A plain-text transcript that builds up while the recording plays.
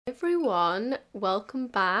Everyone, welcome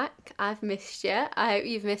back. I've missed you. I hope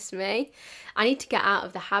you've missed me. I need to get out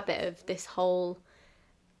of the habit of this whole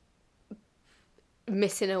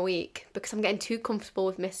missing a week because I'm getting too comfortable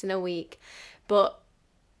with missing a week. But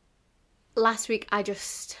last week,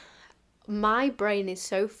 my brain is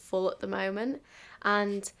so full at the moment,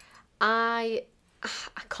 and I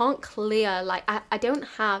can't clear, I don't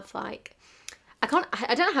have, I don't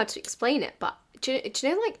know how to explain it, but do you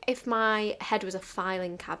know, like, if my head was a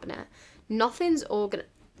filing cabinet, nothing's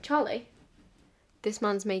Charlie, this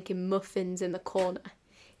man's making muffins in the corner.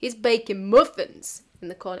 He's baking muffins in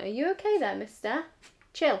the corner. Are you okay there, mister?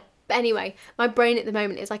 Chill. But anyway, my brain at the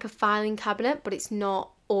moment is like a filing cabinet, but it's not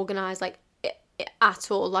organised, at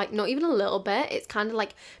all. Like, not even a little bit. It's kind of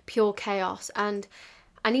like pure chaos. And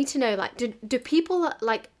I need to know, like, do people,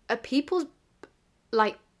 like, are people's,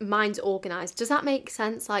 like, minds organised? Does that make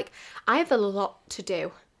sense? Like, I have a lot to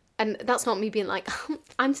do. And that's not me being like,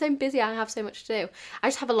 I'm so busy, I have so much to do. I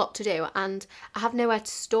just have a lot to do and I have nowhere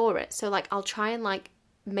to store it. So, like, I'll try and, like,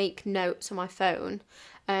 make notes on my phone,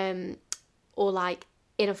 or, like,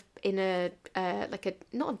 in a like a,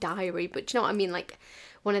 not a diary, but do you know what I mean? Like,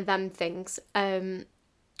 one of them things. But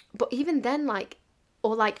even then, like,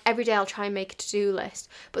 or, like, every day I'll try and make a to-do list.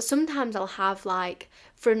 But sometimes I'll have, like,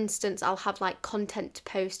 for instance, I'll have, like, content to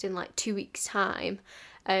post in, like, 2 weeks' time,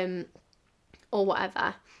 or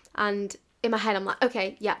whatever. And in my head, I'm like,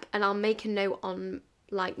 okay, yep. And I'll make a note on,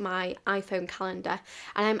 like, my iPhone calendar.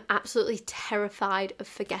 And I'm absolutely terrified of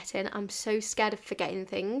forgetting. I'm so scared of forgetting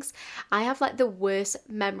things. I have, like, the worst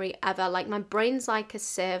memory ever. Like, my brain's like a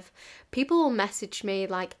sieve. People will message me,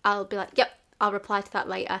 like, I'll be like, yep, I'll reply to that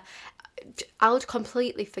later. I'll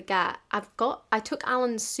completely forget. I took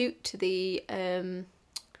Alan's suit to the,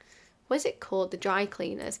 what is it called? The dry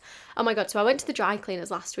cleaners. Oh my God. So I went to the dry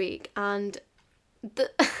cleaners last week, and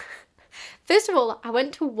first of all, I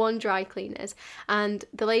went to one dry cleaners and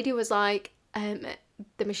the lady was like, the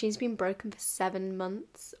machine's been broken for 7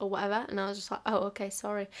 months or whatever. And I was just like, oh, okay,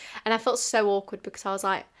 sorry. And I felt so awkward because I was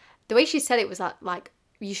like, the way she said it was like,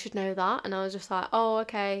 you should know that. And I was just like, oh,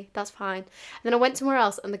 okay, that's fine. And then I went somewhere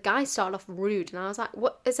else and the guy started off rude. And I was like,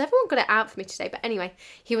 what, has everyone got it out for me today? But anyway,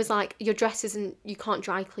 he was like, your dress isn't, you can't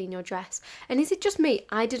dry clean your dress. And is it just me?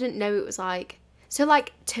 I didn't know it was like, so,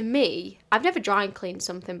 like, to me, I've never dry cleaned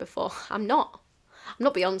something before. I'm not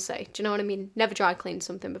Beyonce. Do you know what I mean? Never dry cleaned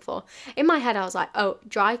something before. In my head, I was like, oh,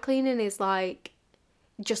 dry cleaning is like,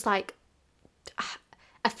 just like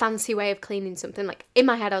a fancy way of cleaning something. Like, in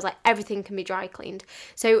my head, I was like, everything can be dry cleaned.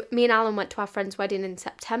 So me and Alan went to our friend's wedding in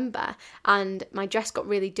September, and my dress got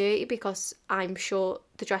really dirty because I'm sure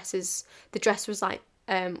the dress was like,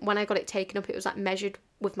 when I got it taken up, it was like measured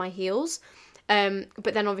with my heels.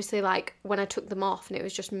 But then obviously, like, when I took them off and it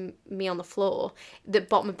was just me on the floor, the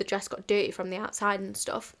bottom of the dress got dirty from the outside and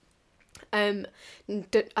stuff. I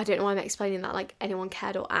don't know why I'm explaining that, like, anyone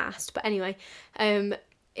cared or asked, but anyway,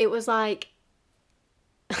 it was like,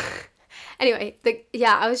 anyway,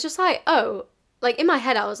 I was just like, oh, like, in my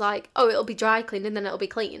head, I was like, oh, it'll be dry cleaned and then it'll be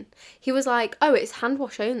clean. He was like, oh, it's hand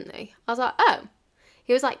wash only. I was like, oh.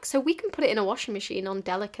 He was like, so we can put it in a washing machine on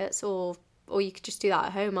delicates, or you could just do that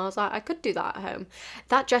at home. I was like, I could do that at home.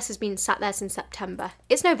 That dress has been sat there since September.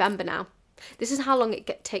 It's November now. This is how long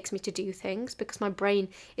it takes me to do things, because my brain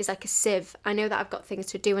is like a sieve. I know that I've got things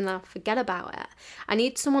to do and then I'll forget about it. I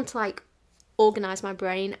need someone to, like, organise my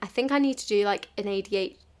brain. I think I need to do, like, an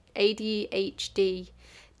ADHD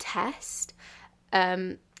test,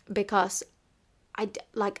 because I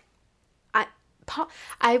can't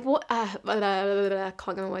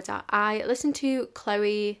get my words out. I listened to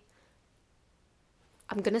Chloe,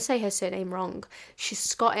 I'm going to say her surname wrong. She's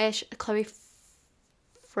Scottish, Chloe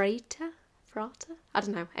Frater? I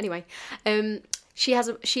don't know. Anyway, she had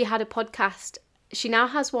a podcast. She now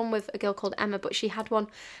has one with a girl called Emma, but she had one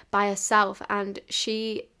by herself, and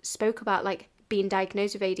she spoke about, like, being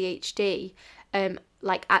diagnosed with ADHD,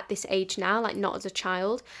 like, at this age now, like, not as a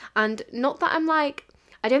child. And not that I'm, like,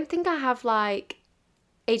 I don't think I have, like,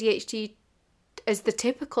 ADHD as the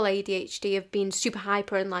typical ADHD of being super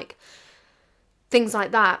hyper and, like, things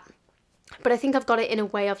like that. But I think I've got it in a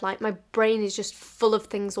way of, like, my brain is just full of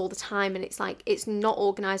things all the time, and it's like, it's not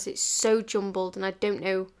organised, it's so jumbled, and I don't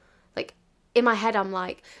know, like, in my head I'm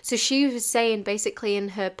like, so she was saying basically in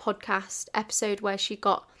her podcast episode where she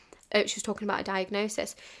was talking about a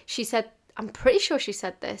diagnosis, she said, I'm pretty sure she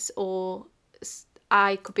said this, or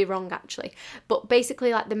I could be wrong actually, but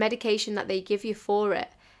basically, like, the medication that they give you for it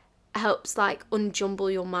helps, like,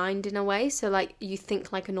 unjumble your mind in a way, so, like, you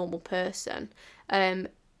think like a normal person.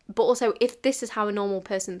 But also, if this is how a normal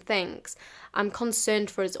person thinks, I'm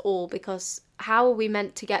concerned for us all, because how are we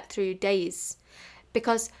meant to get through days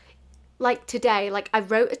because like today, like I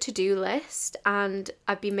wrote a to-do list and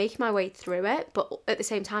I've been making my way through it, but at the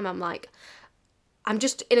same time I'm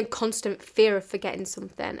just in a constant fear of forgetting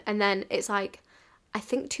something. And then it's like I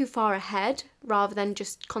think too far ahead rather than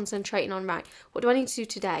just concentrating on, right, what do I need to do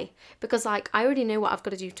today? Because like I already know what I've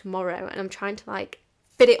got to do tomorrow and I'm trying to like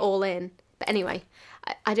fit it all in. But anyway,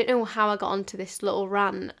 I don't know how I got onto this little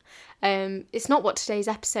rant. It's not what today's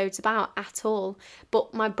episode's about at all,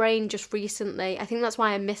 but my brain just recently, I think that's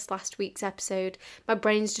why I missed last week's episode. My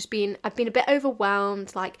brain's just I've been a bit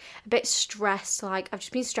overwhelmed, like a bit stressed, like I've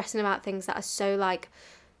just been stressing about things that are so like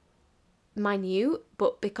minute,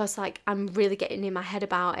 but because like I'm really getting in my head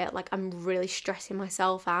about it, like I'm really stressing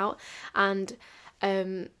myself out. And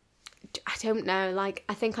I don't know, like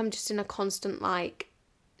I think I'm just in a constant like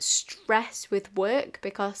stress with work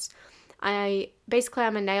because I'm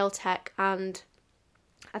a nail tech, and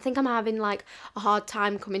I think I'm having like a hard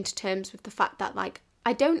time coming to terms with the fact that like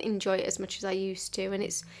I don't enjoy it as much as I used to, and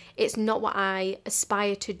it's not what I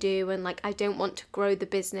aspire to do, and like I don't want to grow the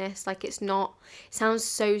business. Like it sounds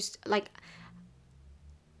so like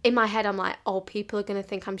in my head I'm like, oh, people are gonna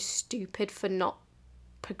think I'm stupid for not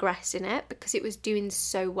progressing it because it was doing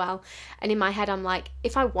so well. And in my head I'm like,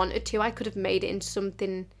 if I wanted to, I could have made it into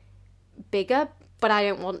something bigger, but I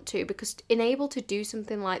don't want to, because able to do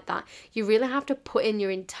something like that, you really have to put in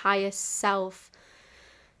your entire self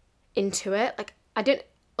into it. Like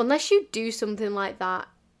unless you do something like that,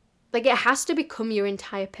 like it has to become your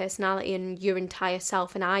entire personality and your entire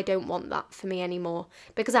self, and I don't want that for me anymore,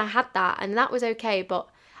 because I had that and that was okay, but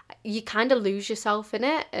you kind of lose yourself in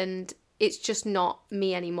it and it's just not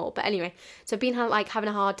me anymore. But anyway, so I've been like having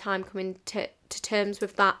a hard time coming to terms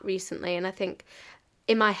with that recently, and I think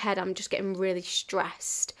in my head I'm just getting really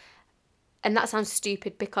stressed. And that sounds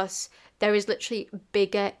stupid because there is literally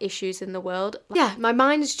bigger issues in the world. Yeah, my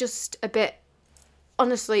mind is just a bit,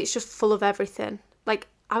 honestly, it's just full of everything. Like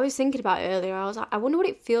I was thinking about it earlier, I was like, I wonder what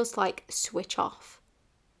it feels like switch off.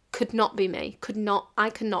 Could not be me. I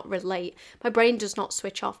cannot relate. My brain does not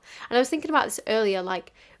switch off. And I was thinking about this earlier,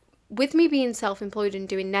 like with me being self-employed and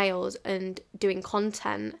doing nails and doing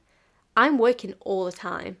content, I'm working all the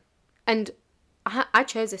time. And I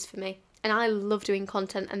chose this for me, and I love doing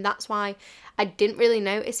content, and that's why I didn't really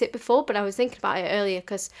notice it before, but I was thinking about it earlier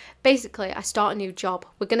because basically I start a new job.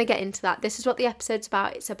 We're going to get into that. This is what the episode's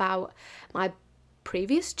about. It's about my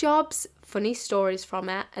previous jobs, funny stories from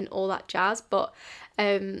it, and all that jazz. But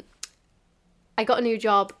I got a new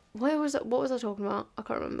job. What was I talking about? I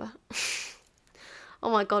can't remember. Oh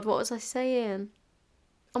my god, what was I saying?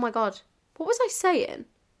 Oh my god, what was I saying?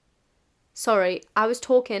 Sorry, I was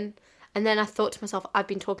talking and then I thought to myself, I've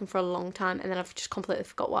been talking for a long time, and then I've just completely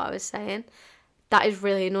forgot what I was saying. That is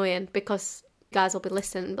really annoying because guys will be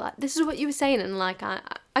listening and be like, this is what you were saying, and like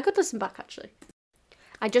I could listen back actually.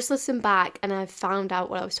 I just listened back and I found out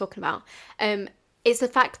what I was talking about. It's the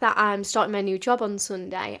fact that I'm starting my new job on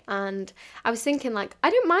Sunday, and I was thinking like, I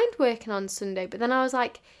don't mind working on Sunday, but then I was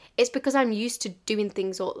like, it's because I'm used to doing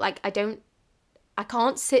things, or like I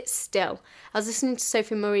can't sit still. I was listening to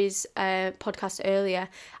Sophie Murray's podcast earlier,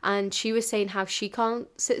 and she was saying how she can't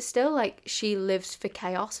sit still, like she lives for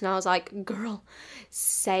chaos, and I was like, girl,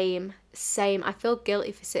 same. I feel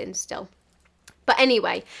guilty for sitting still. But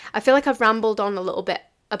anyway, I feel like I've rambled on a little bit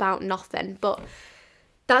about nothing, but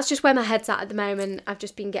that's just where my head's at the moment. I've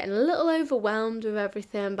just been getting a little overwhelmed with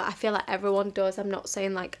everything, but I feel like everyone does. I'm not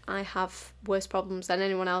saying like I have worse problems than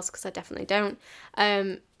anyone else, because I definitely don't.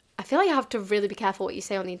 I feel like I have to really be careful what you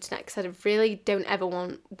say on the internet, because I really don't ever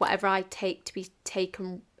want whatever I take to be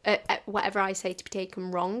taken, whatever I say to be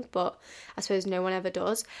taken wrong, but I suppose no one ever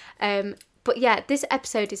does. But yeah, this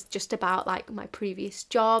episode is just about like my previous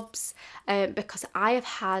jobs, because I have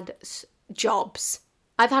had jobs.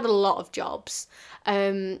 I've had a lot of jobs.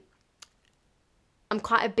 I'm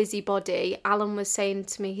quite a busybody. Alan was saying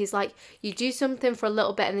to me, he's like, you do something for a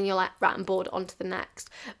little bit and then you're like, right, I'm bored, on to the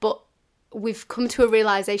next. But we've come to a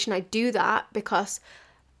realisation I do that because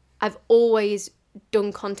I've always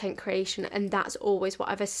done content creation, and that's always what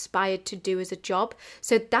I've aspired to do as a job.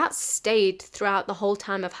 So that's stayed throughout the whole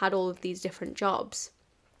time I've had all of these different jobs.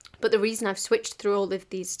 But the reason I've switched through all of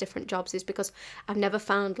these different jobs is because I've never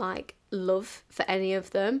found like love for any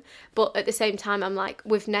of them. But at the same time, I'm like,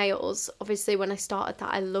 with nails, obviously when I started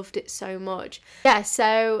that, I loved it so much. Yeah,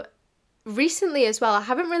 so recently as well, I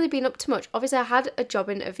haven't really been up to much. Obviously I had a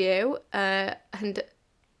job interview and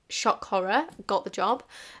shock horror, got the job.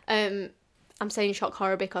 I'm saying shock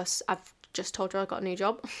horror because I've just told you I got a new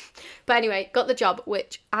job. But anyway, got the job,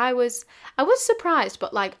 which I was surprised,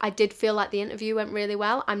 but like I did feel like the interview went really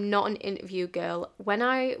well. I'm not an interview girl. When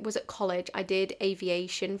I was at college, I did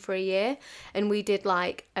aviation for a year, and we did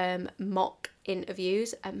like mock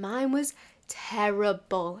interviews, and mine was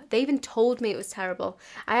terrible. They even told me it was terrible.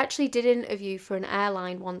 I actually did an interview for an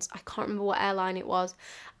airline once. I can't remember what airline it was,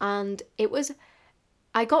 and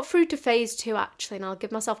I got through to phase 2 actually, and I'll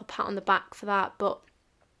give myself a pat on the back for that, but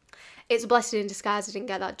it's a blessing in disguise I didn't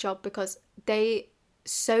get that job, because they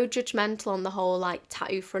so judgmental on the whole like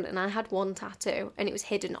tattoo front, and I had one tattoo and it was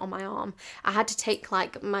hidden on my arm. I had to take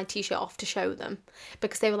like my t-shirt off to show them,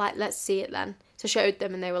 because they were like, let's see it then. So I showed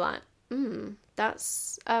them and they were like,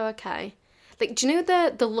 that's, oh, okay. Like, do you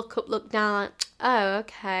know the look up, look down, like, oh,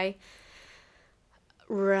 okay.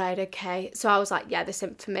 Right, okay. So I was like, yeah, this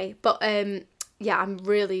isn't for me. But yeah, I'm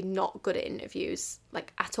really not good at interviews,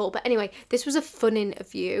 like, at all. But anyway, this was a fun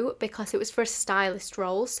interview because it was for a stylist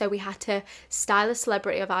role. So we had to style a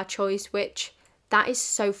celebrity of our choice, which, that is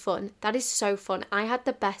so fun. That is so fun. I had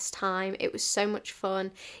the best time. It was so much fun.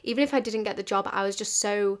 Even if I didn't get the job, I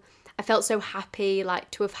felt so happy, like,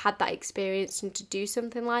 to have had that experience and to do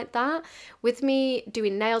something like that. With me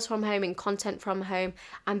doing nails from home and content from home,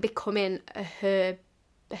 I'm becoming a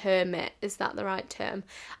hermit, is that the right term?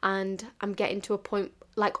 And I'm getting to a point,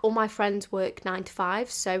 like, all my friends work 9 to 5,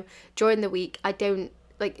 so during the week during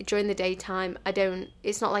the daytime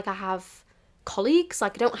it's not like I have colleagues,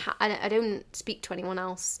 like I don't speak to anyone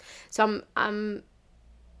else. So I'm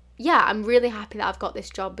really happy that I've got this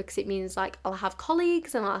job, because it means like I'll have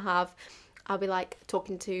colleagues and I'll be like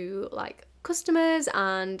talking to like customers,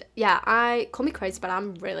 and yeah, I call me crazy, but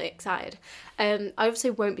I'm really excited. I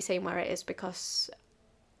obviously won't be saying where it is, because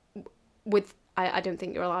I don't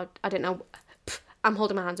think you're allowed. I don't know. I'm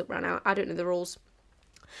holding my hands up right now. I don't know the rules.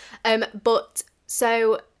 But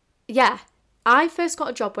so yeah, I first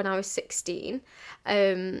got a job when I was 16.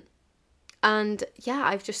 And yeah,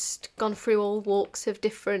 I've just gone through all walks of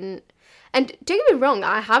different, and don't get me wrong,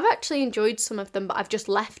 I have actually enjoyed some of them, but I've just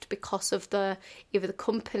left because of either the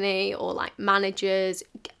company or like managers.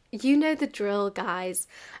 You know the drill, guys.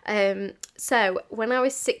 So when I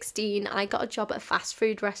was 16, I got a job at a fast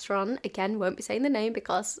food restaurant. Again, won't be saying the name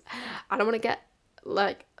because I don't want to get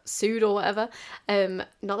like sued or whatever. Not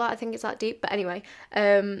that I think it's that deep, but anyway.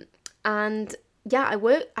 And yeah, I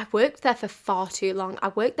worked there for far too long. I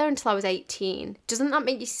worked there until I was 18. Doesn't that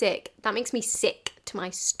make you sick? That makes me sick to my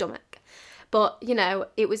stomach. But, you know,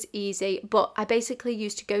 it was easy. But I basically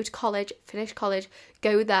used to go to college, finish college,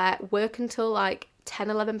 go there, work until like 10,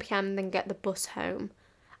 11 p.m, then get the bus home.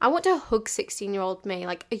 I want to hug 16-year-old me.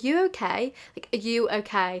 Like, are you okay? Like, are you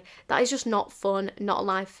okay? That is just not fun, not a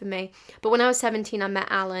life for me. But when I was 17, I met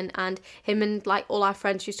Alan, and him and, like, all our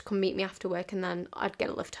friends used to come meet me after work, and then I'd get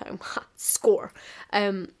a lift home. Score.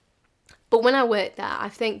 But when I worked there, I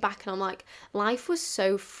think back and I'm like, life was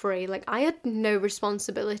so free. Like, I had no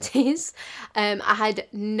responsibilities. I had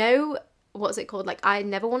no, what's it called? Like, I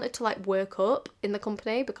never wanted to, like, work up in the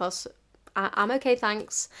company, because I'm okay,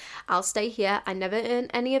 thanks. I'll stay here. I never earn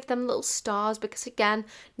any of them little stars, because again,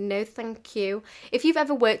 no thank you. If you've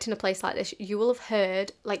ever worked in a place like this, you will have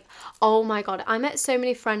heard, like, oh my god, I met so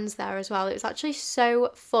many friends there as well. It was actually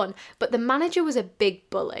so fun. But the manager was a big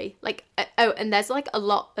bully. Like, oh, and there's like a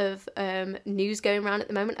lot of news going around at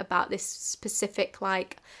the moment about this specific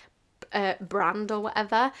like brand or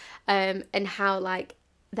whatever, and how like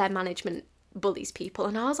their management bullies people.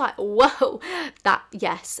 And I was like, whoa, that,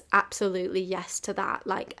 yes, absolutely yes to that.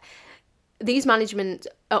 Like, these management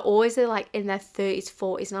are always like in their 30s,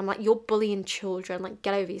 40s, and I'm like, you're bullying children, like,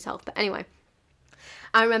 get over yourself. But anyway,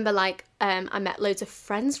 I remember like I met loads of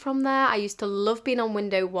friends from there. I used to love being on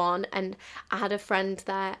window 1, and I had a friend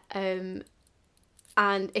there, and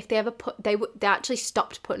if they ever they actually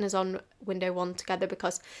stopped putting us on window 1 together,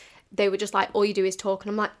 because they were just like, all you do is talk.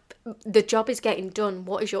 And I'm like, the job is getting done.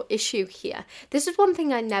 What is your issue here? This is one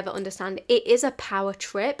thing I never understand. It is a power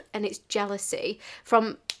trip, and it's jealousy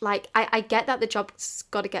from, like, I get that the job's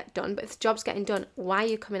got to get done, but if the job's getting done, why are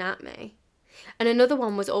you coming at me? And another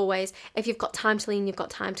one was always, if you've got time to clean, you've got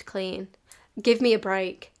time to clean. Give me a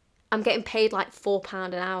break. I'm getting paid like £4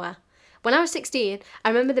 an hour. When I was 16, I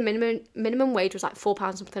remember the minimum wage was like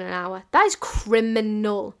 £4 something an hour. That is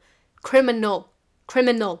criminal. Criminal.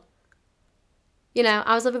 You know,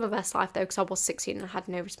 I was living my best life though, because I was 16 and I had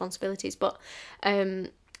no responsibilities. But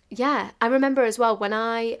yeah, I remember as well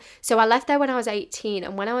I left there when I was 18,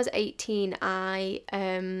 and when I was 18, I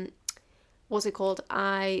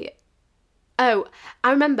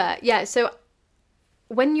remember, yeah, so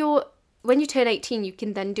when you're when you turn 18, you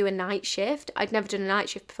can then do a night shift. I'd never done a night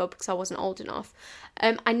shift before because I wasn't old enough.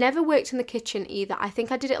 I never worked in the kitchen either. I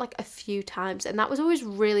think I did it like a few times, and that was always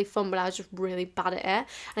really fun, but I was just really bad at it. And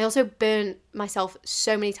I also burnt myself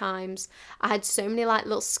so many times. I had so many like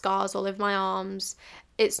little scars all over my arms.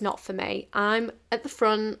 It's not for me. I'm at the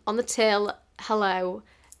front on the till. Hello,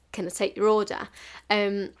 can I take your order?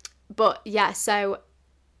 But yeah, so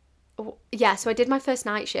I did my first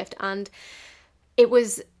night shift, and it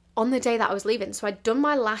was on the day that I was leaving. So I'd done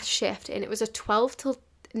my last shift, and it was a 2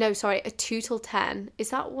 till 10. Is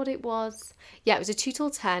that what it was? Yeah, it was a 2 till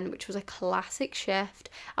 10, which was a classic shift.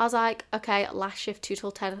 I was like, okay, last shift, 2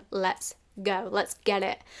 till 10, let's go, let's get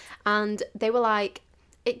it. And they were like,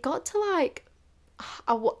 it got to like,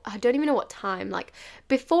 I don't even know what time, like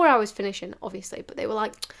before I was finishing, obviously, but they were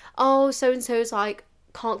like, oh, so-and-so's like,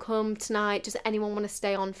 can't come tonight, does anyone want to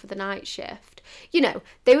stay on for the night shift? You know,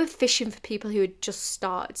 they were fishing for people who had just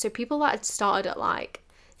started, so people that had started at like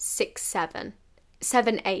 6, 7,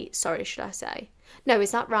 8, sorry, should I say? No,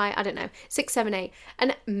 is that right? I don't know. 6, 7, 8.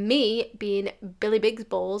 And me, being Billy Big's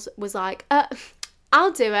balls, was like,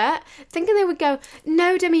 I'll do it. Thinking they would go,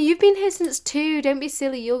 no, Demi, you've been here since 2, don't be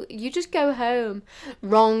silly, you just go home.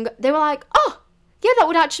 Wrong. They were like, oh, yeah, that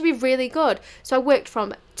would actually be really good. So I worked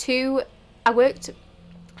from 2,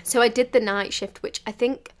 so I did the night shift, which I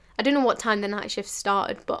don't know what time the night shift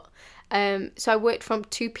started, but so I worked from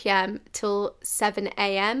 2 p.m. till 7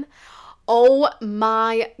 a.m. Oh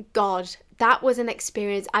my God, that was an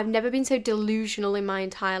experience. I've never been so delusional in my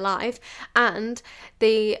entire life. And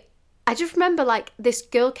I just remember like this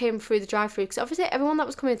girl came through the drive-thru, because obviously everyone that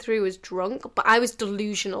was coming through was drunk, but I was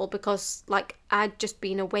delusional because like I'd just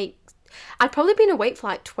been awake. I'd probably been awake for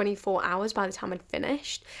like 24 hours by the time I'd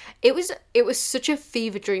finished. It was such a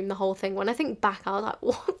fever dream, the whole thing. When I think back, I was like,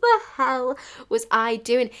 what the hell was I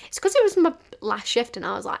doing? It's because it was my last shift, and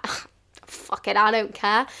I was like, fuck it, I don't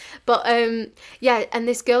care. But yeah, and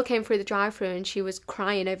this girl came through the drive-thru, and she was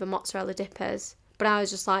crying over mozzarella dippers. But I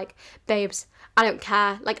was just like, babes, I don't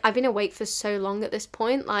care. Like, I've been awake for so long at this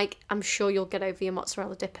point. Like, I'm sure you'll get over your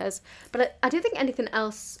mozzarella dippers. But I don't think anything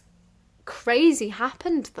else crazy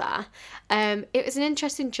happened there. It was an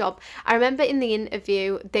interesting job. I remember in the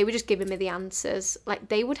interview, they were just giving me the answers. Like,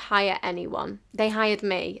 they would hire anyone. They hired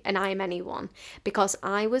me, and I am anyone, because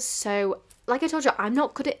I was so, like I told you, I'm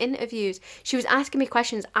not good at interviews. She was asking me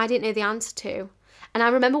questions I didn't know the answer to. And I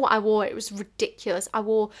remember what I wore. It was ridiculous. I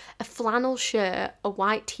wore a flannel shirt, a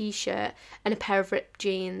white t-shirt, and a pair of ripped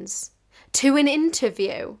jeans to an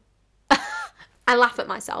interview. I laugh at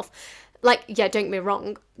myself. Like, yeah, don't get me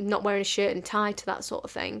wrong, I'm not wearing a shirt and tie to that sort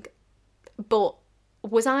of thing. But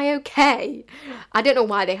was I okay? I don't know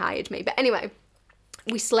why they hired me. But anyway,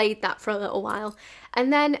 we slayed that for a little while.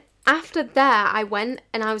 And then after there, I went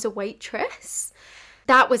and I was a waitress.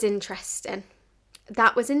 That was interesting.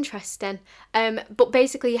 But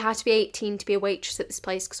basically, you had to be 18 to be a waitress at this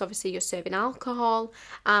place, because obviously you're serving alcohol.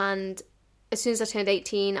 And as soon as I turned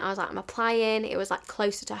 18, I was like, I'm applying. It was like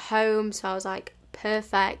closer to home, so I was like,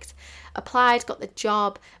 perfect. Applied, got the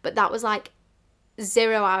job, but that was like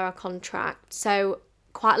 0-hour contract. So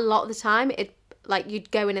quite a lot of the time,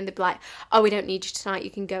 you'd go in and they'd be like, oh, we don't need you tonight,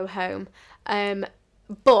 you can go home.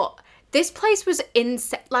 But this place was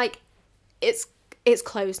insane. Like, it's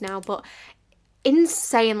closed now, but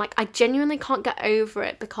insane. Like, I genuinely can't get over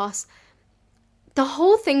it, because the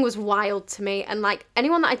whole thing was wild to me. And like,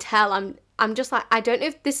 anyone that I tell, I'm just like, I don't know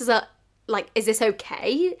if this is is this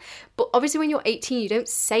okay? But obviously when you're 18, you don't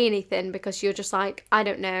say anything, because you're just like, I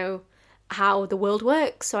don't know how the world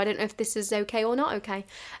works, so I don't know if this is okay or not okay.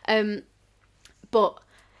 But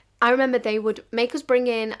I remember they would make us bring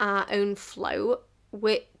in our own float,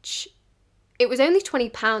 which it was only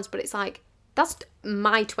 £20, but it's like, that's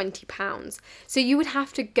my £20. So you would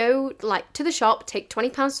have to go like to the shop, take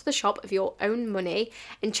 £20 to the shop of your own money,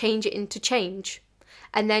 and change it into change.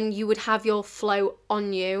 And then you would have your float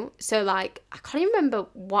on you. So like, I can't even remember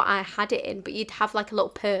what I had it in, but you'd have like a little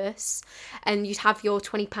purse, and you'd have your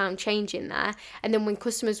 £20 change in there. And then when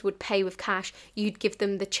customers would pay with cash, you'd give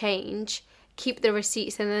them the change, keep the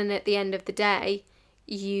receipts, and then at the end of the day,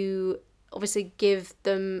 you obviously give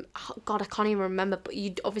them, oh God, I can't even remember, but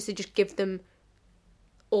you'd obviously just give them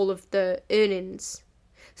all of the earnings.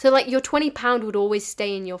 So like, your £20 would always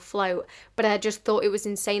stay in your float, but I just thought it was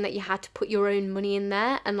insane that you had to put your own money in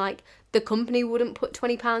there, and like, the company wouldn't put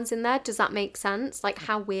 £20 in there. Does that make sense? Like,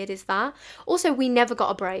 how weird is that? Also, we never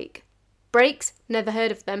got a break. Breaks, never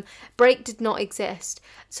heard of them. Break did not exist.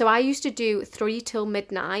 So I used to do 3 till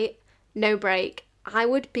midnight, no break, I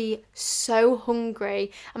would be so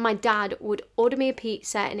hungry, and my dad would order me a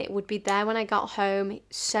pizza and it would be there when I got home.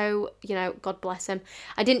 So, God bless him.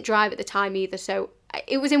 I didn't drive at the time either, so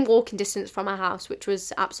it was in walking distance from our house, which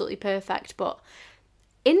was absolutely perfect, but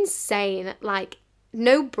insane, like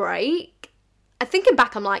no break. And thinking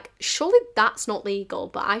back, I'm like, surely that's not legal,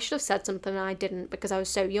 but I should have said something and I didn't because I was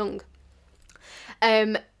so young.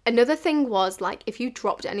 Another thing was, like, if you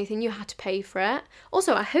dropped anything, you had to pay for it.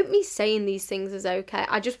 Also, I hope me saying these things is okay.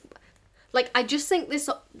 I just think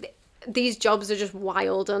these jobs are just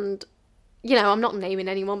wild, and, I'm not naming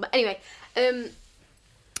anyone, but anyway,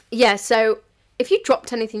 yeah, so if you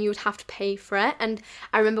dropped anything, you would have to pay for it, and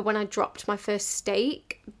I remember when I dropped my first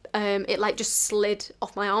steak, it, like, just slid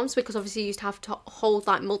off my arms, because obviously you used to have to hold,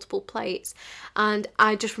 like, multiple plates, and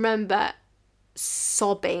I just remember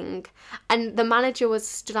sobbing, and the manager was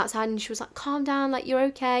stood outside and she was like, calm down, like, you're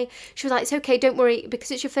okay. She was like, it's okay, don't worry, because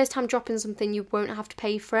it's your first time dropping something, you won't have to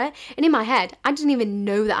pay for it. And in my head, I didn't even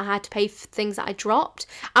know that I had to pay for things that I dropped.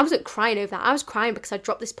 I wasn't crying over that. I was crying because I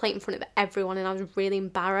dropped this plate in front of everyone and I was really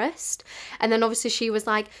embarrassed. And then obviously she was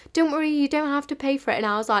like, don't worry, you don't have to pay for it. And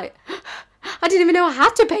I was like, I didn't even know I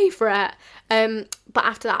had to pay for it. But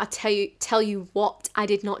after that, I tell you what, I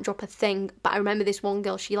did not drop a thing. But I remember this one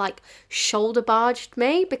girl, she, like, shoulder barged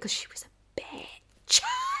me because she was a bitch.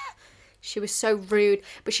 She was so rude,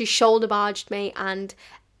 but she shoulder barged me, and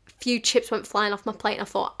a few chips went flying off my plate, and I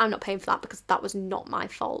thought, I'm not paying for that because that was not my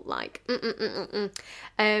fault. Like,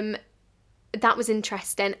 that was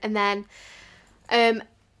interesting. And then,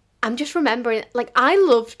 I'm just remembering, like, I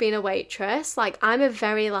loved being a waitress. Like, I'm a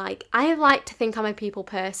very, like, I like to think I'm a people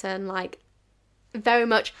person, like, very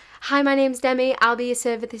much, hi, my name's Demi, I'll be your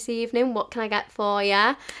server this evening, what can I get for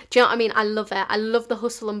you? Do you know what I mean? I love it. I love the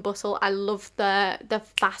hustle and bustle. I love the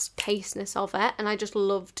fast-pacedness of it, and I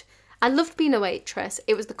loved being a waitress.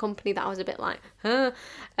 It was the company that I was a bit like, huh?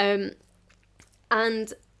 And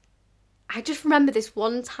I just remember this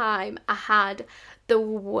one time I had the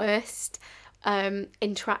worst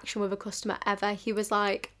interaction with a customer ever. He was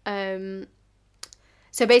like, so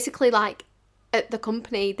basically, like, at the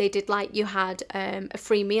company, they did, like, you had a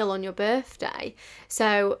free meal on your birthday.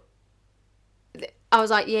 So I was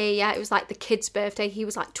like, yeah. It was, like, the kid's birthday. He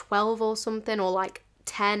was, like, 12 or something, or, like,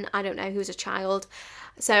 10. I don't know. He was a child.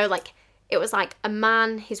 So, like, it was, like, a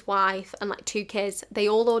man, his wife, and, like, 2 kids. They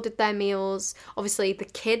all ordered their meals. Obviously, the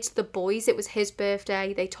kids, the boys, it was his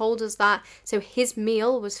birthday. They told us that. So his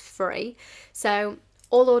meal was free. So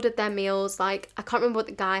all ordered their meals. Like, I can't remember what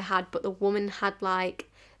the guy had, but the woman had, like,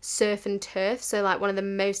 surf and turf, so, like, one of the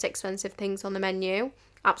most expensive things on the menu.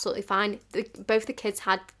 Absolutely fine. Both the kids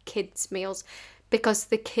had kids meals because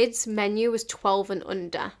the kids menu was 12 and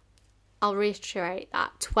under. I'll reiterate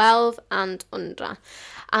that, 12 and under.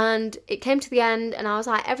 And it came to the end and I was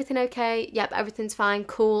like, everything okay? Yep, everything's fine,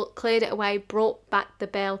 cool. Cleared it away, brought back the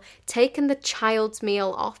bill, taken the child's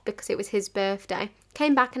meal off because it was his birthday.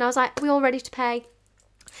 Came back and I was like, are we all ready to pay?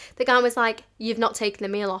 The guy was like, you've not taken the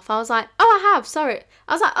meal off. I was like, oh, I have, sorry.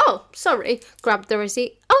 I was like, oh, sorry. Grabbed the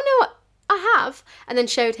receipt. Oh, no, I have. And then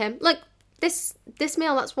showed him, look, this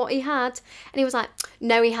meal, that's what he had. And he was like,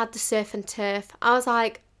 no, he had the surf and turf. I was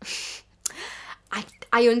like,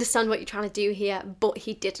 I understand what you're trying to do here, but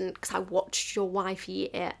he didn't, because I watched your wife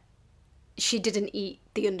eat it. She didn't eat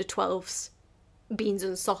the under 12s beans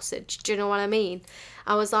and sausage. Do you know what I mean?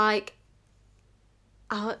 I was like,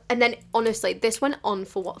 and then, honestly, this went on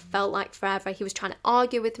for what felt like forever. He was trying to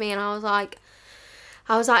argue with me, and I was like,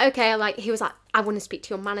 okay, like, he was like, I want to speak to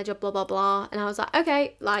your manager, blah, blah, blah. And I was like,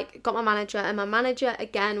 okay, like, got my manager, and my manager,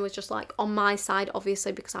 again, was just, like, on my side,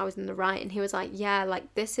 obviously, because I was in the right, and he was like, yeah,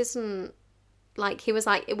 like, this isn't, like, he was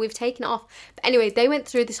like, we've taken it off. But anyway, they went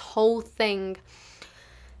through this whole thing,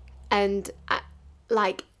 and,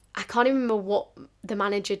 I can't even remember what the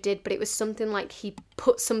manager did, but it was something like he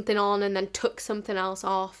put something on and then took something else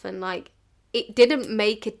off, and, like, it didn't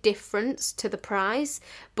make a difference to the price,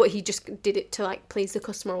 but he just did it to, like, please the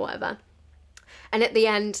customer or whatever. And at the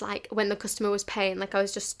end, like, when the customer was paying, like, I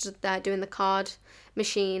was just stood there doing the card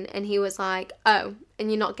machine, and he was like, oh,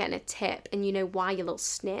 and you're not getting a tip, and you know why, you little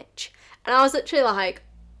snitch. And I was literally like,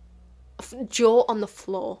 jaw on the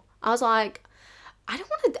floor. I was like, I don't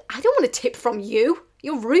want a tip from you.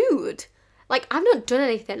 You're rude. Like, I've not done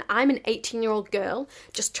anything. I'm an 18-year-old girl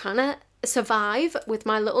just trying to survive with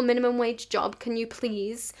my little minimum wage job. Can you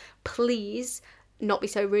please not be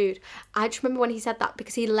so rude? I just remember when he said that,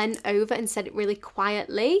 because he leant over and said it really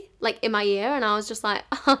quietly, like, in my ear, and I was just like,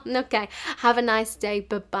 oh, okay, have a nice day,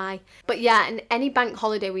 bye-bye. But yeah, and any bank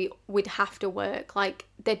holiday we'd have to work. Like,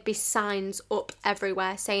 there'd be signs up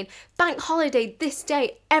everywhere saying, bank holiday this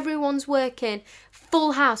day, everyone's working,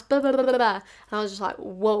 full house, blah, blah, blah, blah, blah. And I was just like,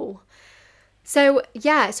 whoa. So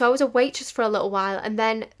yeah, so I was a waitress for a little while, and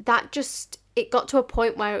then it got to a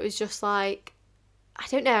point where it was just like, I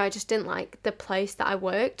don't know, I just didn't like the place that I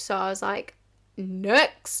worked. So I was like,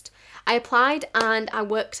 next. I applied and I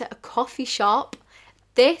worked at a coffee shop.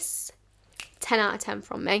 This, 10 out of 10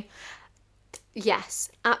 from me. Yes,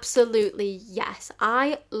 absolutely yes.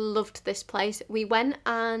 I loved this place. We went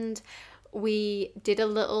and we did a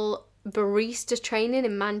little barista training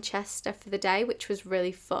in Manchester for the day, which was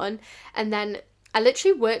really fun. And then I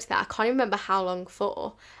literally worked there. I can't even remember how long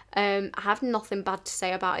for. I have nothing bad to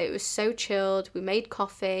say about it. It was so chilled. We made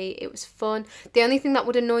coffee. It was fun. The only thing that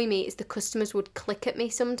would annoy me is the customers would click at me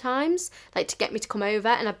sometimes, like to get me to come over,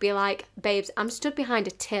 and I'd be like, babes, I'm stood behind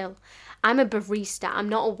a till. I'm a barista. I'm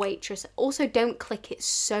not a waitress. Also, don't click. It's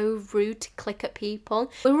so rude to click at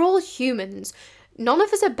people. We're all humans. None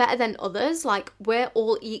of us are better than others. Like, we're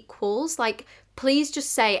all equals. Like, please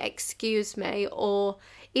just say, excuse me, or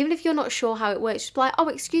even if you're not sure how it works, just be like, oh,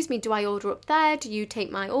 excuse me, do I order up there? Do you take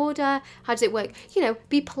my order? How does it work? You know,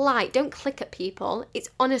 be polite. Don't click at people. It's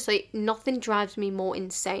honestly, nothing drives me more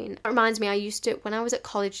insane. It reminds me, when I was at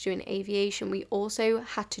college doing aviation, we also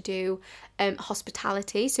had to do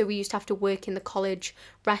hospitality. So we used to have to work in the college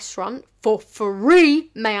restaurant for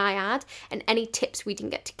free, may I add. And any tips we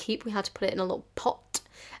didn't get to keep, we had to put it in a little pot.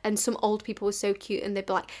 And some old people were so cute, and they'd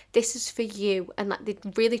be like, this is for you, and like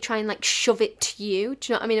they'd really try and like shove it to you.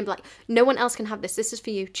 Do you know what I mean? And be like, no one else can have this is for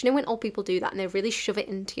you. Do you know when old people do that and they really shove it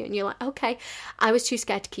into you, and you're like, okay. I was too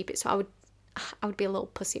scared to keep it, so I would be a little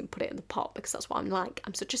pussy and put it in the pot, because that's what I'm like.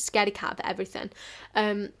 I'm such a scaredy cat of everything.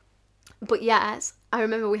 But yes, I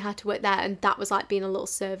remember we had to work there, and that was like being a little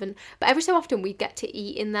servant. But every so often we'd get to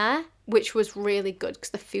eat in there, which was really good because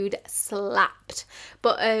the food slapped.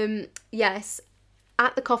 But yes,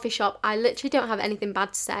 at the coffee shop, I literally don't have anything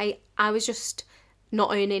bad to say. I was just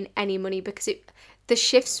not earning any money because the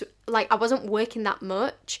shifts, like, I wasn't working that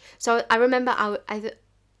much. So I remember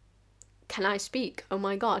can I speak? Oh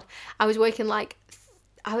my God. I was working like,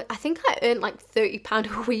 I think I earned like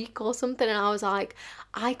 £30 a week or something, and I was like,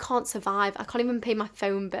 I can't survive. I can't even pay my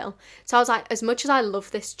phone bill. So I was like, as much as I love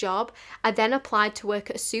this job, I then applied to work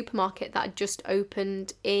at a supermarket that had just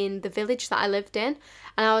opened in the village that I lived in.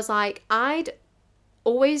 And I was like, I'd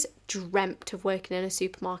always dreamt of working in a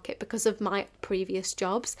supermarket because of my previous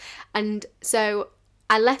jobs. And so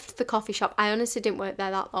I left the coffee shop. I honestly didn't work there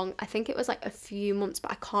that long. I think it was like a few months,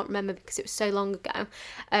 but I can't remember because it was so long ago.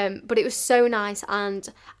 But it was so nice, and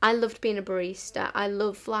I loved being a barista.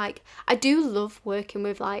 I do love working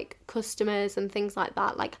with like customers and things like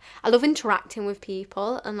that. Like, I love interacting with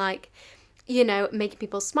people and like, you know, making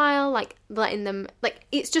people smile, like letting them, like,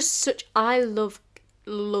 it's just I love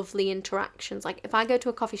lovely interactions. Like, if I go to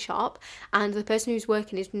a coffee shop and the person who's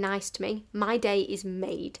working is nice to me, my day is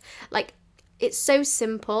made. Like, it's so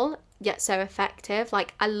simple yet so effective.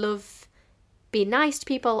 Like, I love being nice to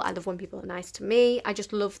people. I love when people are nice to me. I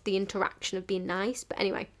just love the interaction of being nice. But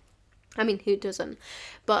anyway, I mean, who doesn't?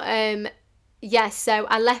 But yes, so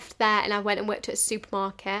I left there and I went and worked at a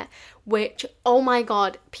supermarket, which, oh my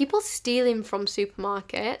God, people stealing from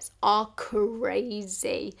supermarkets are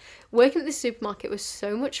crazy. Working at the supermarket was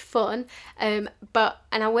so much fun. And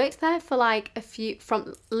I worked there for like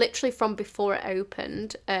literally from before it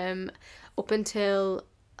opened, up until,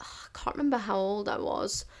 I can't remember how old I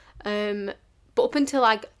was. But up until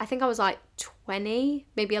like, I think I was like 20,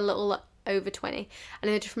 maybe a little over 20. And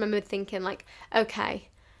I just remember thinking like, okay,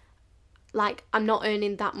 like, I'm not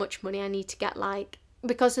earning that much money. I need to get like,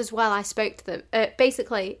 because as well, I spoke to them,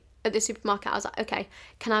 basically at the supermarket, I was like, okay,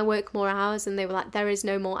 can I work more hours? And they were like, there is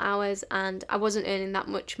no more hours. And I wasn't earning that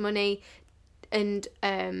much money. And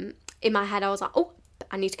in my head, I was like, oh,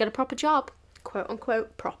 I need to get a proper job, quote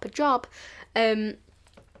unquote, proper job.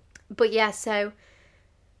 But yeah, so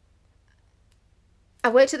I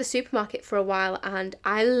worked at the supermarket for a while, and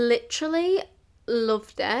I literally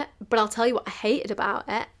loved it, but I'll tell you what I hated about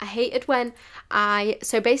it. I hated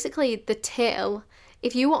so basically the till,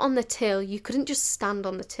 if you were on the till, you couldn't just stand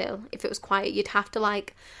on the till if it was quiet. You'd have to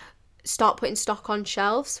like start putting stock on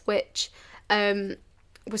shelves, which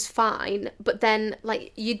was fine, but then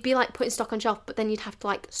like you'd be like putting stock on shelf, but then you'd have to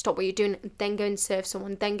like stop what you're doing and then go and serve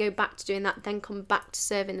someone, then go back to doing that, then come back to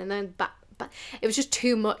serving, and then back. But it was just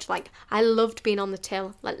too much. Like, I loved being on the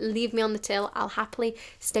till. Like, leave me on the till. I'll happily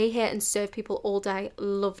stay here and serve people all day.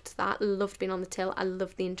 Loved that. Loved being on the till. I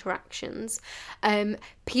loved the interactions.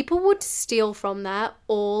 People would steal from there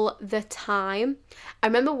all the time. I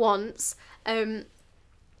remember once, oh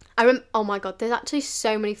my God, there's actually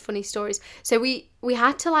so many funny stories. So we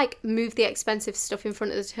had to like move the expensive stuff in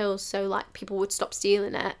front of the tills so like people would stop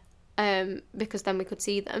stealing it. because then we could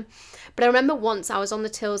see them. But I remember once I was on the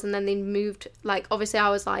tills and then they moved, like, obviously I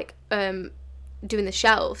was like doing the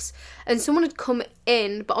shelves, and someone had come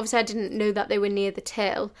in, but obviously I didn't know that they were near the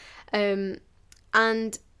till, and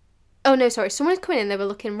oh no, sorry, someone had come in and they were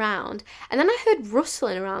looking round, and then I heard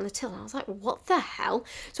rustling around the till, and I was like, what the hell?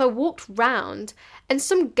 So I walked round, and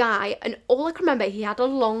some guy, and all I can remember, he had a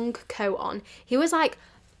long coat on. He was like,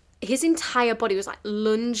 his entire body was like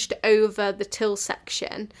lunged over the till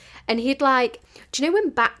section, and he'd like, do you know when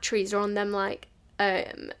batteries are on them like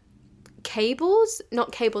cables,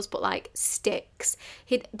 not cables but like sticks,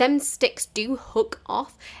 them sticks do hook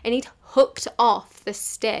off, and he'd hooked off the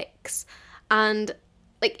sticks, and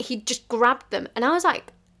like he just grabbed them, and I was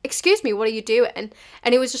like, excuse me, what are you doing?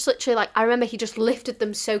 And it was just literally like, I remember he just lifted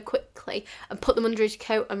them so quickly and put them under his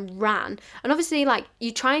coat and ran. And obviously like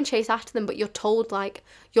you try and chase after them, but you're told like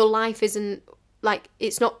your life isn't, like,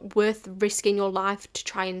 it's not worth risking your life to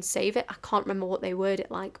try and save it. I can't remember what they word it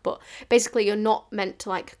like, but basically you're not meant to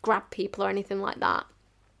like grab people or anything like that,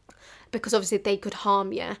 because obviously they could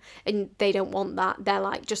harm you and they don't want that. They're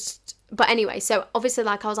like just, but anyway, so obviously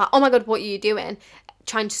like I was like, oh my god, what are you doing?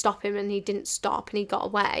 Trying to stop him, and he didn't stop and he got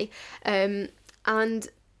away. And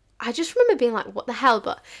I just remember being like, what the hell?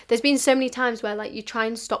 But there's been so many times where like you try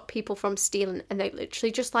and stop people from stealing and they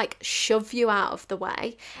literally just like shove you out of the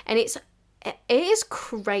way, and it is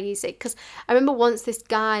crazy. Because I remember once this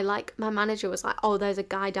guy, like my manager was like, oh, there's a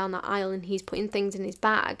guy down that aisle and he's putting things in his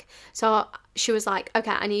bag. So she was like, okay,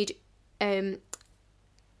 I need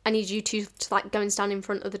you to like go and stand in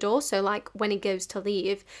front of the door, so like when he goes to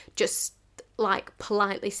leave, just like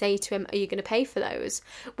politely say to him, are you going to pay for those?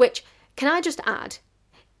 Which, can I just add,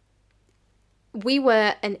 we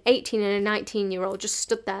were an 18 and a 19-year-old just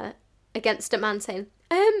stood there against a man saying,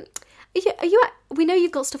 we know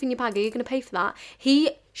you've got stuff in your bag, are you going to pay for that?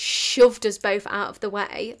 He shoved us both out of the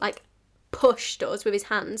way, like pushed us with his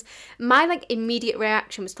hands. My like immediate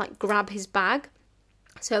reaction was to like grab his bag.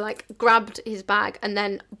 So like grabbed his bag, and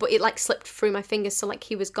then, but it like slipped through my fingers, so like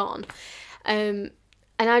he was gone.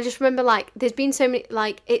 And I just remember, like, there's been so many,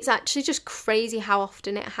 like, it's actually just crazy how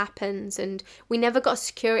often it happens. And we never got a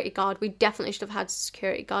security guard. We definitely should have had a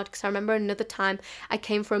security guard, because I remember another time I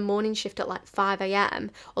came for a morning shift at like 5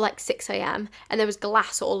 a.m. or like 6 a.m. and there was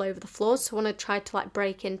glass all over the floors. So when I tried to like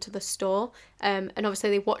break into the store, and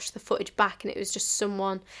obviously they watched the footage back, and it was just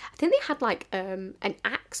someone, I think they had like an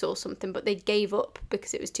axe or something, but they gave up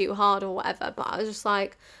because it was too hard or whatever. But I was just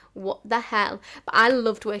like, what the hell? But I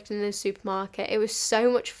loved working in a supermarket. It was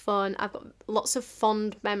so much fun. I've got lots of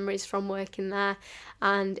fond memories from working there,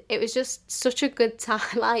 and it was just such a good time.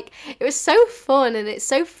 Like, it was so fun, and it's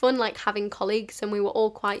so fun like having colleagues, and we were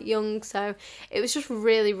all quite young, so it was just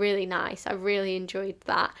really, really nice. I really enjoyed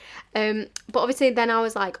that. But obviously then I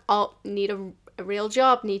was like, oh, need a real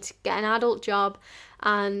job, need to get an adult job.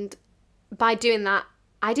 And by doing that,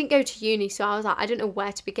 I didn't go to uni, so I was like, I don't know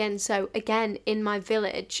where to begin. So again, in my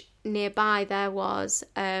village nearby, there was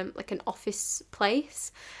like an office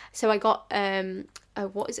place. So I got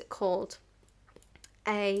what is it called?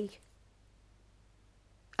 A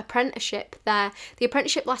apprenticeship there. The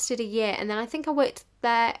apprenticeship lasted a year, and then I think I worked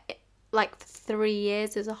there like 3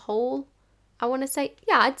 years as a whole. I want to say,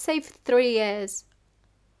 yeah, I'd say for 3 years,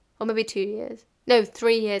 or maybe 2 years. No,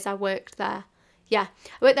 3 years I worked there. Yeah,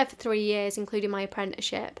 I worked there for 3 years, including my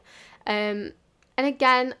apprenticeship. And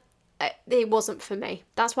again, it wasn't for me.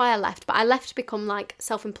 That's why I left. But I left to become like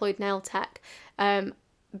self-employed nail tech,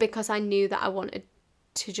 because I knew that I wanted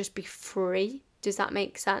to just be free. Does that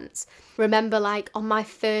make sense? Remember, like on my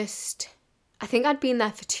first, I think I'd been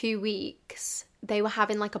there for 2 weeks. They were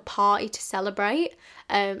having like a party to celebrate,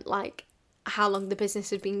 like how long the business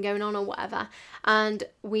had been going on or whatever. And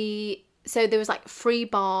so there was like free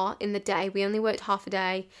bar in the day. We only worked half a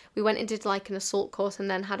day. We went and did like an assault course and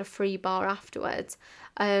then had a free bar afterwards.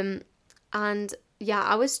 And yeah,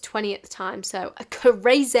 I was 20 at the time, so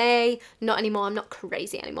crazy. Not anymore. I'm not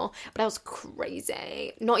crazy anymore, but I was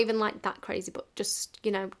crazy. Not even like that crazy, but just,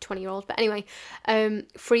 20-year-old. But anyway,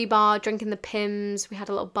 free bar, drinking the Pims. We had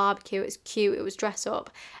a little barbecue. It was cute. It was dress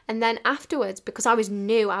up. And then afterwards, because I was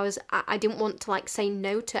new, I didn't want to like say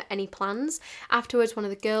no to any plans. Afterwards, one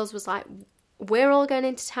of the girls was like, we're all going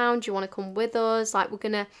into town. Do you want to come with us? Like, we're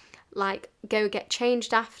going to like go get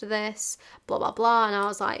changed after this, blah blah blah. And I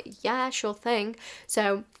was like, yeah, sure thing.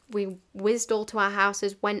 So we whizzed all to our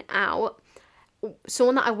houses, went out.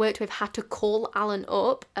 Someone that I worked with had to call Alan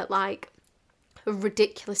up at like a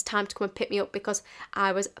ridiculous time to come and pick me up, because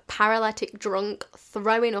I was paralytic drunk,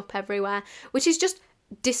 throwing up everywhere, which is just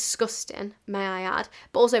disgusting, may I add,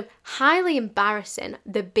 but also highly embarrassing.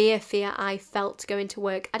 The beer fear I felt going to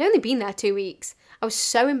work. I'd only been there 2 weeks. I was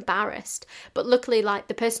so embarrassed. But luckily, like,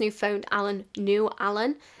 the person who phoned Alan knew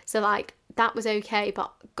Alan. So, like, that was okay.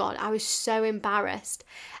 But, God, I was so embarrassed.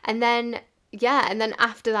 And then,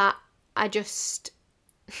 after that, I was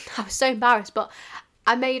so embarrassed. But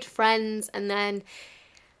I made friends, and then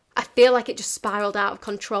I feel like it just spiraled out of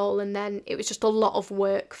control, and then it was just a lot of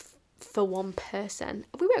work for one person.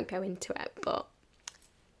 We won't go into it, but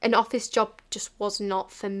an office job just was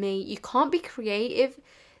not for me. You can't be creative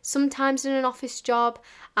sometimes in an office job,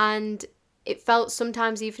 and it felt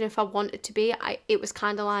sometimes, even if I wanted to be, it was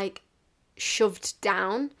kind of like shoved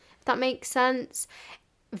down, if that makes sense.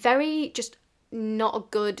 Very just not a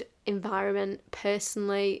good environment,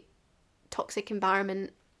 personally. Toxic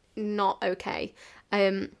environment, not okay.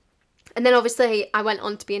 And then obviously I went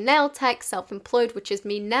on to be a nail tech, self-employed, which is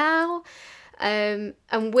me now. And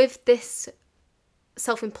with this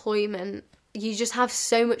self-employment, you just have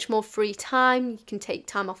so much more free time. You can take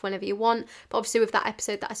time off whenever you want. But obviously with that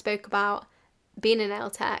episode that I spoke about being a nail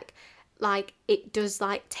tech, like, it does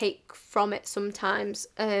like take from it sometimes,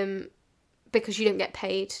 because you don't get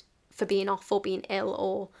paid for being off or being ill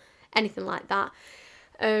or anything like that.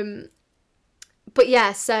 But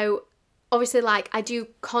yeah, so obviously, like, I do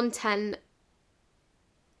content,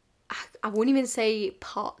 I wouldn't even say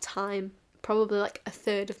part-time, probably like a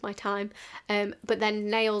third of my time, but then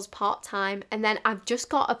nails part-time, and then I've just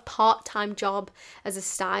got a part-time job as a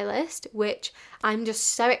stylist, which I'm just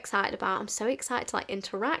so excited about. I'm so excited to like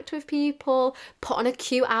interact with people, put on a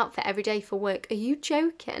cute outfit every day for work. Are you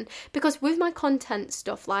joking? Because with my content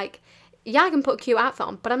stuff, like, yeah, I can put a cute outfit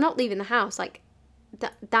on, but I'm not leaving the house. Like,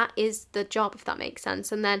 that is the job, if that makes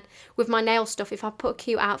sense. And then with my nail stuff, if I put a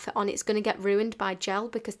cute outfit on, it's going to get ruined by gel,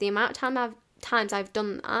 because the amount of times I've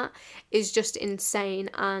done that is just insane,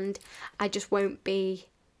 and I just won't be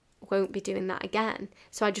doing that again.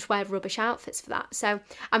 So I just wear rubbish outfits for that. So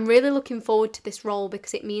I'm really looking forward to this role,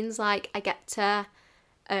 because it means like I get to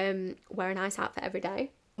wear a nice outfit every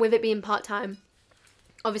day. With it being part-time,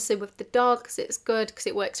 obviously with the dog, because it's good, because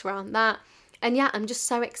it works around that. And yeah, I'm just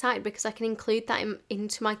so excited because I can include that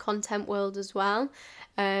into my content world as well.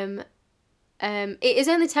 It is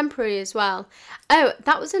only temporary as well. Oh,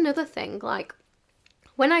 that was another thing. Like,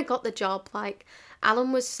 when I got the job, like,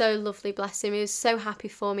 Alan was so lovely, bless him. He was so happy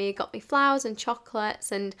for me. He got me flowers and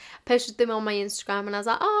chocolates and posted them on my Instagram. And I was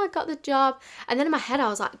like, oh, I got the job. And then in my head, I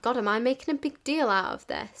was like, God, am I making a big deal out of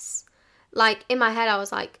this? Like, in my head, I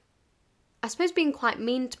was like, I suppose being quite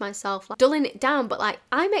mean to myself, like dulling it down, but like,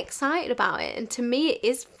 I'm excited about it, and to me it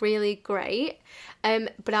is really great.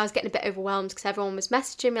 But I was getting a bit overwhelmed because everyone was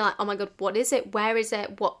messaging me like, oh my God, what is it? Where is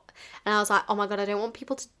it? What? And I was like, oh my God, I don't want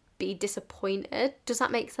people to be disappointed. Does that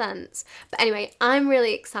make sense? But anyway, I'm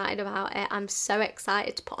really excited about it. I'm so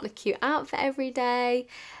excited to put on a cute outfit every day,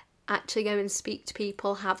 actually go and speak to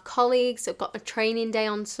people, have colleagues. I've got a training day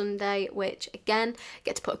on Sunday, which again,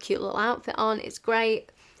 get to put a cute little outfit on. It's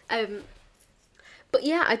great. But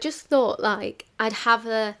yeah, I just thought like I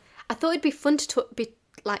thought it'd be fun to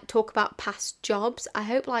talk about past jobs. I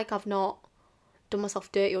hope like I've not done myself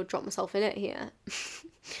dirty or dropped myself in it here.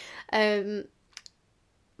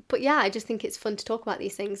 But yeah, I just think it's fun to talk about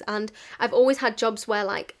these things. And I've always had jobs where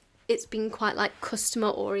like it's been quite like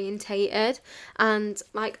customer orientated, and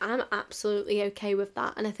like I'm absolutely okay with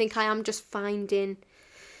that. And I think I am just finding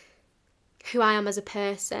who I am as a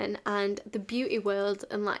person, and the beauty world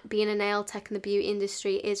and like being a nail tech in the beauty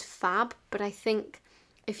industry is fab, but I think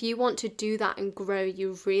if you want to do that and grow,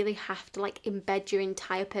 you really have to like embed your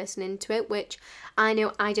entire person into it, which I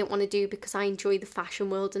know I don't want to do because I enjoy the fashion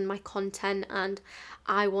world and my content, and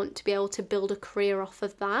I want to be able to build a career off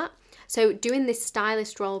of that. So doing this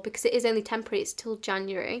stylist role, because it is only temporary, it's till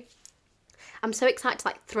January, I'm so excited to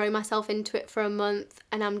like throw myself into it for a month,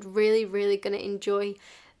 and I'm really, really going to enjoy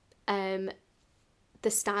the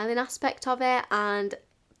styling aspect of it, and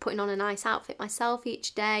putting on a nice outfit myself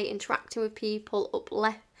each day, interacting with people,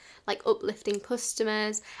 uplifting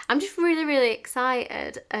customers. I'm just really, really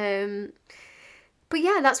excited. But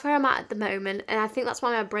yeah, that's where I'm at the moment, and I think that's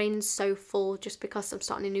why my brain's so full, just because I'm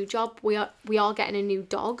starting a new job. We are getting a new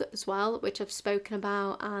dog as well, which I've spoken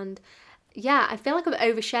about, and yeah, I feel like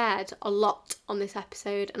I've overshared a lot on this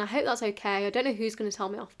episode, and I hope that's okay. I don't know who's going to tell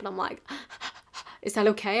me off, but I'm like, is that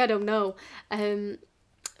okay? I don't know.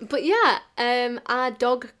 But yeah, our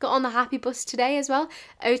dog got on the happy bus today as well.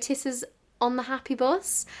 Otis is on the happy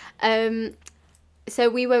bus. So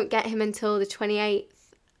we won't get him until the 28th,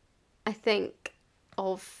 I think,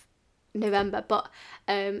 of November. But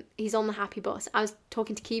he's on the happy bus. I was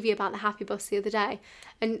talking to Kiwi about the happy bus the other day,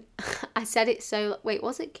 and I said it so... Wait,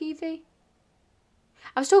 was it Kiwi?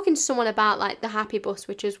 I was talking to someone about like the Happy Bus,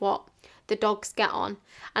 which is what the dogs get on.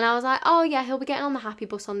 And I was like, oh yeah, he'll be getting on the Happy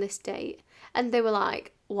Bus on this date. And they were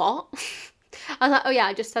like, what? I was like, oh yeah,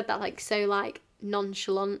 I just said that like so like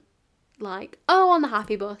nonchalant. Like, oh, on the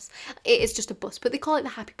Happy Bus. It is just a bus, but they call it the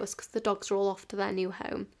Happy Bus because the dogs are all off to their new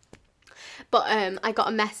home. But I got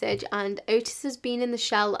a message, and Otis has been in the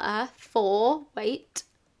shelter for,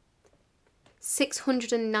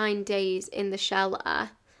 609 days in the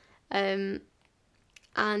shelter.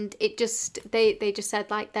 And it just, they just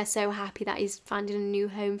said like they're so happy that he's finding a new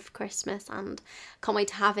home for Christmas and can't wait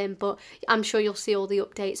to have him. But I'm sure you'll see all the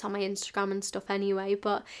updates on my Instagram and stuff anyway.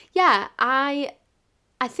 But yeah, I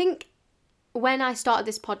think when I started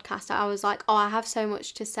this podcast, I was like, oh, I have so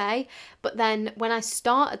much to say. But then when I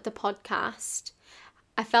started the podcast,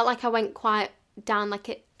 I felt like I went quite down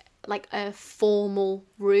like a formal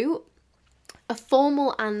route, a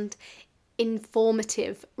formal and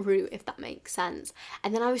informative route, if that makes sense.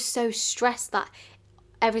 And then I was so stressed that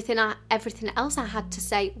everything else I had to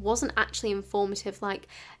say wasn't actually informative. Like,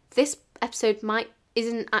 this episode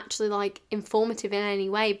isn't actually like informative in any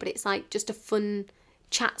way, but it's like just a fun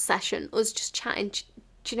chat session, us just chatting.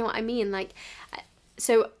 Do you know what I mean? Like,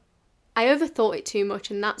 so I overthought it too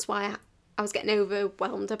much, and that's why I was getting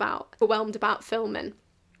overwhelmed about filming.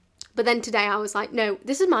 But then today I was like, no,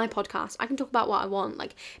 this is my podcast. I can talk about what I want.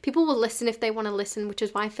 Like, people will listen if they want to listen, which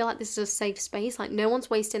is why I feel like this is a safe space. Like, no one's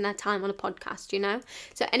wasting their time on a podcast, you know?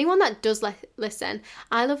 So anyone that does listen,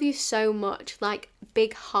 I love you so much. Like,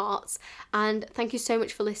 big hearts. And thank you so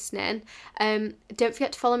much for listening. Don't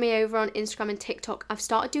forget to follow me over on Instagram and TikTok. I've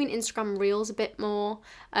started doing Instagram Reels a bit more.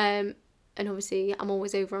 And obviously, I'm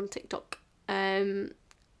always over on TikTok.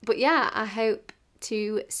 But yeah, I hope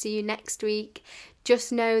to see you next week.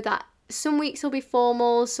 Just know that some weeks will be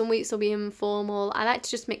formal, some weeks will be informal. I like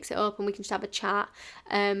to just mix it up and we can just have a chat.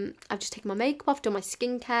 I've just taken my makeup off, done my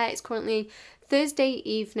skincare. It's currently Thursday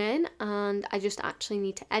evening and I just actually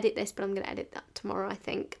need to edit this, but I'm going to edit that tomorrow, I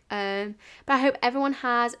think. But I hope everyone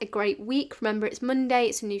has a great week. Remember, it's Monday,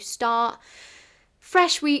 it's a new start.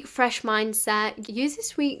 Fresh week, fresh mindset. Use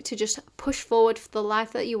this week to just push forward for the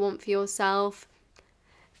life that you want for yourself.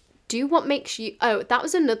 Do what makes you... Oh, that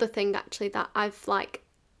was another thing actually that I've like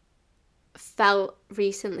felt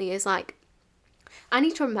recently is like, I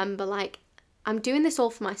need to remember like, I'm doing this all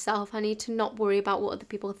for myself. I need to not worry about what other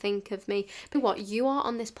people think of me. But what, you are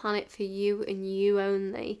on this planet for you and you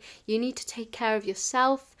only. You need to take care of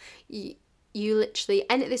yourself. You literally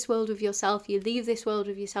enter this world with yourself. You leave this world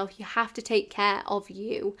with yourself. You have to take care of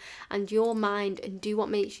you and your mind and do what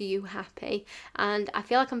makes you happy. And I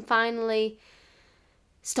feel like I'm finally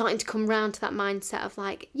starting to come round to that mindset of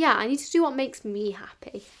like, yeah, I need to do what makes me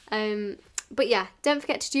happy. But yeah, don't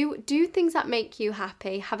forget to do things that make you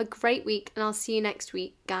happy. Have a great week and I'll see you next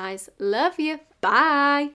week, guys. Love you. Bye.